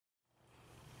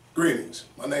Greetings.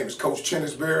 My name is Coach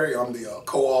Chennis Berry. I'm the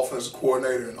co-offensive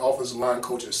coordinator and offensive line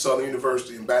coach at Southern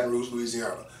University in Baton Rouge,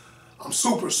 Louisiana. I'm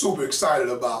super excited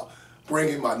about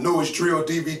bringing my newest drill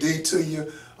DVD to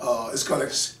you. It's going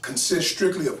to consist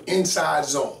strictly of inside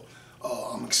zone.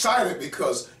 I'm excited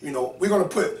because, we're going to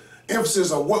put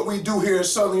emphasis on what we do here at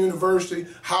Southern University,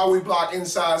 how we block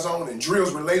inside zone, and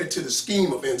drills related to the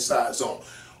scheme of inside zone.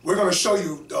 We're going to show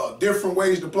you different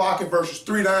ways to block it versus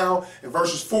 3 down and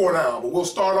versus 4 down, but we'll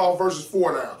start off versus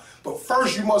 4 down. But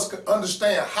first, you must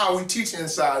understand how we teach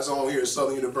inside zone here at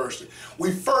Southern University.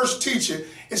 We first teach it,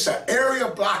 it's an area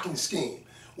blocking scheme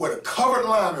where the covered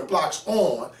lineman blocks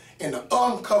on and the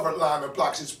uncovered lineman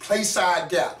blocks his play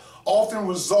side gap, often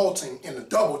resulting in a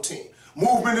double team.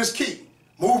 Movement is key.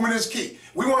 Movement is key.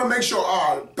 We want to make sure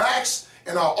our backs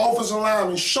and our offensive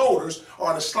lineman's shoulders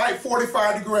are at a slight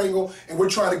 45-degree angle, and we're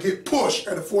trying to get pushed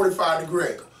at a 45-degree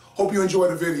angle. Hope you enjoy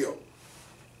the video.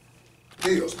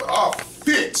 But our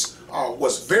fits are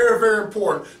what's very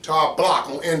important to our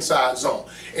block on inside zone.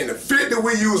 And the fit that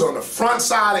we use on the front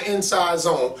side of inside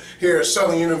zone here at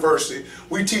Southern University,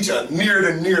 we teach a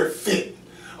near-to-near fit.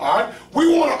 All right?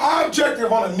 We want our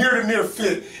objective on a near-to-near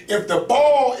fit if the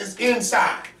ball is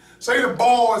inside. Say the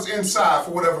ball is inside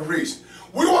for whatever reason.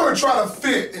 We want to try to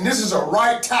fit, and this is a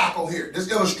right tackle here, this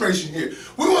illustration here.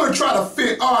 We want to try to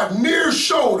fit our near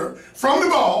shoulder from the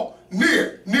ball,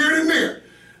 near to near,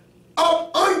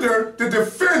 up under the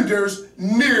defender's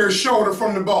near shoulder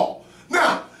from the ball.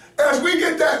 Now, as we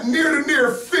get that near to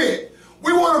near fit,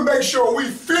 we want to make sure we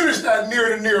finish that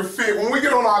near to near fit when we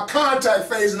get on our contact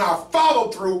phase and our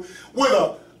follow through with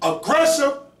an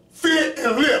aggressive fit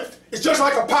and lift. It's just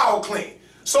like a power clean.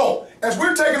 So, as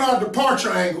we're taking our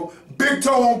departure angle, big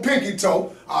toe on pinky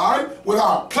toe, all right, with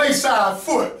our play side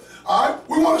foot, all right,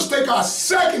 we want to take our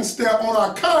second step on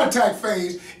our contact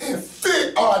phase and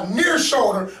fit our near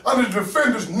shoulder under the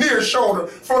defender's near shoulder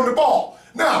from the ball.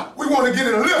 Now, we want to get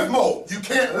in lift mode. You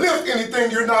can't lift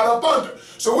anything you're not up under.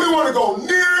 So we want to go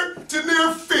near to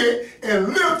near fit and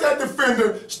lift that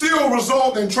defender, still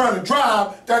result in trying to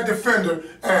drive that defender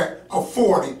at a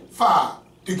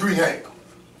 45-degree angle.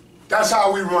 That's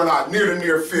how we run our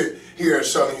near-to-near fit here at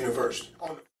Southern University.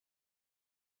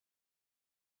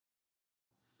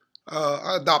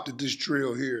 I adopted this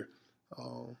drill here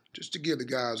just to give the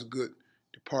guys a good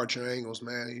departure angles,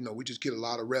 man. We just get a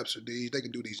lot of reps of these. They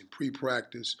can do these in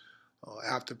pre-practice,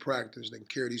 after practice. They can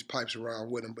carry these pipes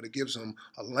around with them, but it gives them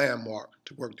a landmark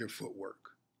to work their footwork.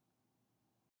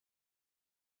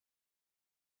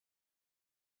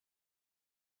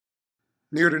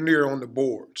 Near-to-near on the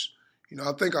boards.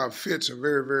 I think our fits are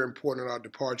very important at our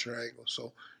departure angle.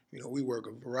 So, we work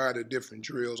a variety of different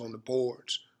drills on the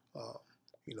boards,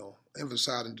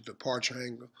 emphasizing the departure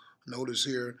angle. Notice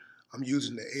here, I'm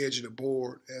using the edge of the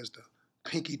board as the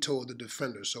pinky toe of the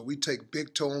defender. So we take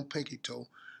big toe on pinky toe,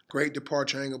 great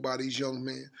departure angle by these young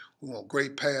men. We want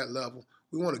great pad level.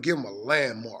 We want to give them a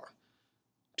landmark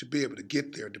to be able to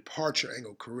get their departure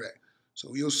angle correct.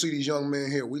 So you'll see these young men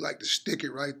here, we like to stick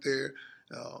it right there.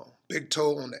 Big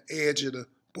toe on the edge of the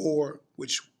board,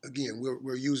 which again,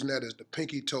 we're using that as the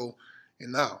pinky toe.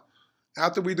 And now,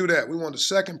 after we do that, we want the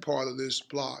second part of this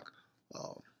block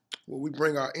where we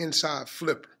bring our inside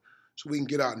flipper so we can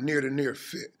get our near-to-near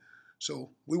fit. So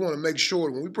we want to make sure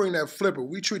when we bring that flipper,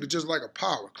 we treat it just like a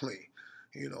power clean.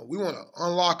 We want to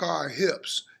unlock our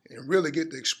hips and really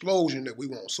get the explosion that we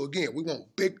want. So again, we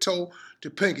want big toe to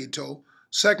pinky toe.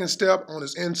 Second step on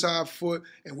his inside foot,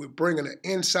 and we're bringing an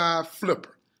inside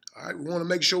flipper. All right, we want to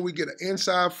make sure we get an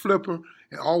inside flipper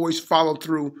and always follow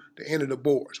through the end of the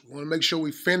boards. We want to make sure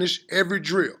we finish every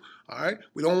drill. All right,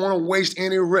 we don't want to waste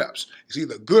any reps. It's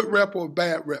either a good rep or a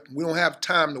bad rep. We don't have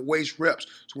time to waste reps,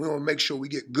 so we want to make sure we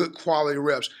get good quality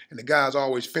reps, and the guys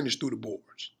always finish through the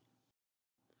boards.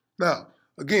 Now,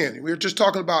 again, we're just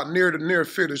talking about near-to-near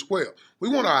fit as well. We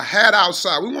want our hat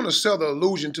outside. We want to sell the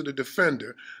illusion to the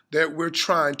defender that we're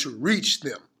trying to reach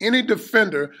them. Any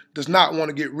defender does not want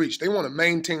to get reached. They want to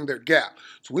maintain their gap.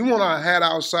 So we want our hat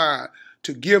outside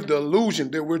to give the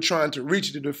illusion that we're trying to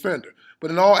reach the defender. But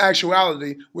in all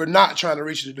actuality, we're not trying to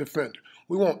reach the defender.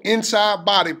 We want inside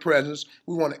body presence.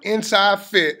 We want an inside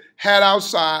fit, hat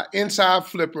outside, inside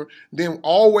flipper. Then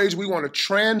always we want to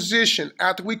transition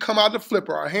after we come out the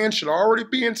flipper. Our hand should already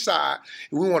be inside.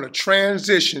 And we want to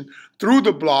transition through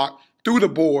the block, through the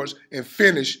boards, and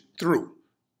finish through.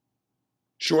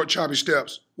 Short, choppy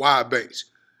steps, wide base.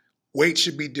 Weight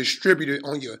should be distributed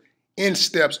on your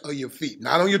insteps of your feet.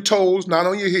 Not on your toes, not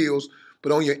on your heels,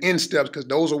 but on your insteps, because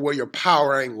those are where your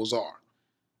power angles are.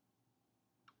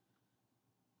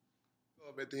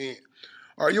 At the end.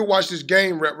 All right, you'll watch this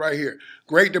game rep right here.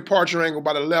 Great departure angle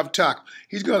by the left tackle.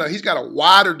 He's got a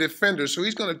wider defender, so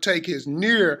he's gonna take his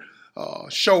near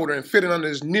shoulder and fit it under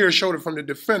his near shoulder from the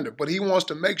defender. But he wants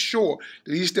to make sure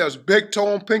that he steps big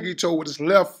toe and pinky toe with his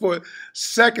left foot.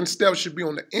 Second step should be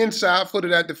on the inside foot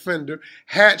of that defender.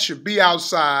 Hat should be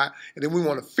outside, and then we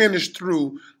want to finish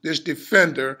through this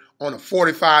defender on a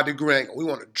 45-degree angle. We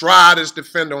want to drive this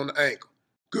defender on the ankle.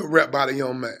 Good rep by the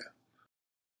young man.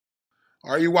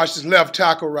 All right, you watch this left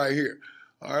tackle right here.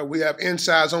 All right, we have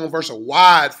inside zone versus a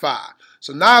wide 5.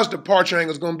 So now his departure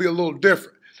angle is going to be a little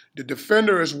different. The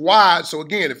defender is wide, so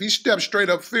again, if he steps straight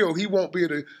upfield, he won't be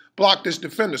able to block this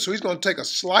defender. So he's going to take a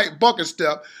slight bucket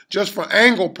step just for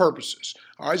angle purposes.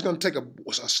 All right, he's going to take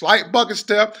a slight bucket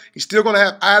step. He's still going to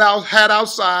have hat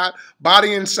outside,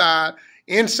 body inside.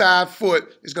 Inside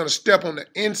foot is going to step on the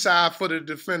inside foot of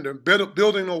the defender,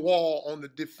 building a wall on the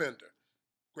defender.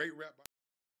 Great rep.